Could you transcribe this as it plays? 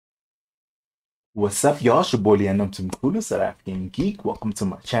What's up, y'all? It's your boy Leon Tim Kudos at African Geek. Welcome to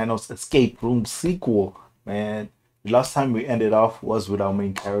my channel's Escape Room sequel. Man, the last time we ended off was with our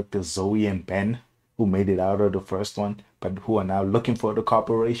main characters Zoe and Ben, who made it out of the first one, but who are now looking for the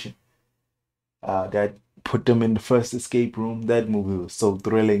corporation that put them in the first escape room. That movie was so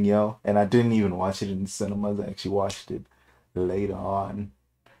thrilling, yo. And I didn't even watch it in the cinemas. I actually watched it later on.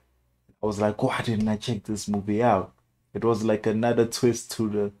 I was like, why didn't I check this movie out? It was like another twist to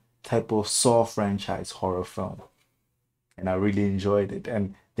the type of Saw franchise horror film, and I really enjoyed it.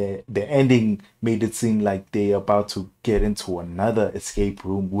 And the ending made it seem like they're about to get into another escape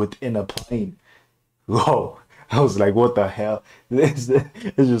room within a plane. Whoa! I was like, what the hell? Let's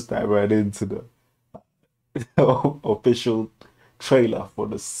just dive right into the official trailer for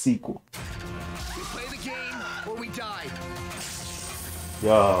the sequel. We play the game or we die.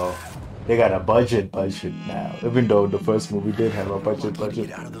 Yo, they got a budget now. Even though the first movie did have a budget.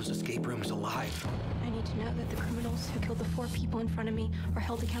 Get out of those escape rooms alive. I need to know that the criminals who killed the 4 people in front of me are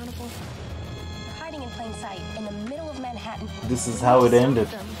held accountable. They're hiding in plain sight in the middle of Manhattan. This is how it ended.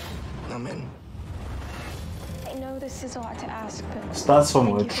 I'm in. I know this is a lot to ask, but Starts from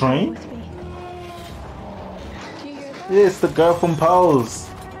thank a you for train? coming with me. Do you hear that? Yeah, it's the girl from Pose.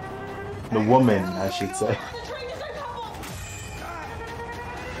 The woman, I should say.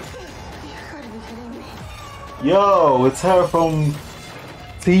 You gotta be kidding me. Yo, it's her from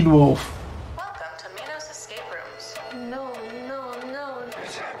Teen Wolf. Welcome to Minos Escape Rooms. No.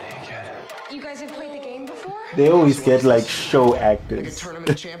 It's happening again. You guys have played the game before? They always get like show Like a actors, tournament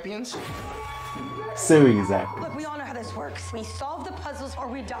of champions? series actors. Look, we all know how this works. We solve the puzzles or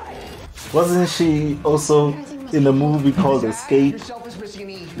we die. Wasn't she also in a movie called Escape, Yourself is missing an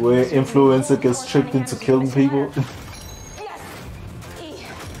E. where influencer gets tricked into killing people? Yes. E.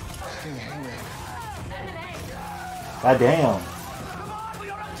 God damn.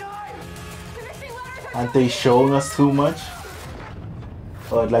 Aren't they showing us too much?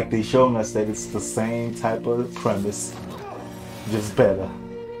 Or like they showing us that it's the same type of premise, just better.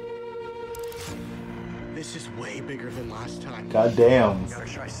 This is way bigger than last time. God damn. Gotta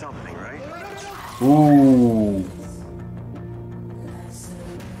try something, right? Ooh.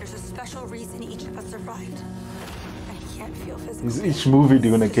 There's a special reason each of us survived. I can't feel physical. Is each movie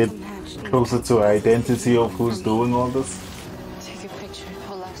gonna get closer to identity of who's doing all this? Take a picture.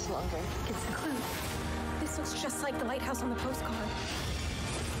 It'll last longer. It's a clue. This looks just like the lighthouse on the postcard.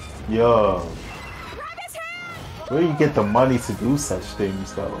 Yo. Where you get the money to do such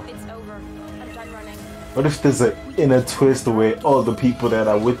things though? It's over. I'm done running. What if there's an inner twist where all the people that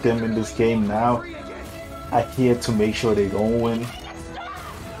are with them in this game now are here to make sure they don't win?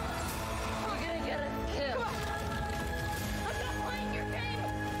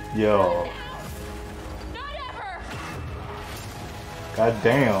 Yo. God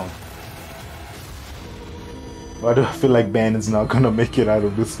damn. Why do I feel like Ben is not gonna make it out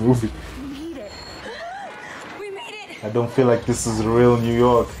of this movie? We made it. I don't feel like this is real New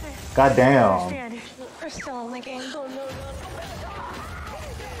York. God damn. We're still in the game. Oh, no.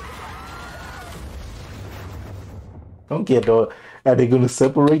 Don't get though. Are they gonna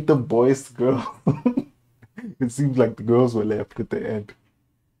separate the boys to girls? It seems like the girls were left at the end.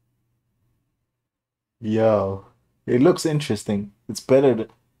 Yo, it looks interesting. It's better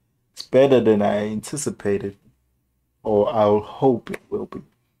than I anticipated, or I'll hope it will be.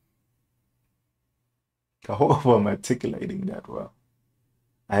 I hope I'm articulating that well.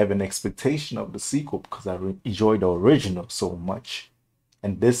 I have an expectation of the sequel because I enjoyed the original so much,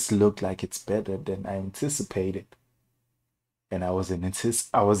 and this looked like it's better than I anticipated. And I was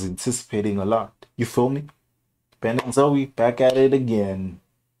anticipating a lot. You feel me? Ben and Zoe back at it again,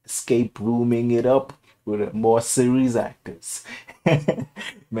 escape rooming it up with more series actors.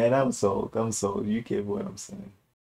 Man, I'm sold. You get what I'm saying.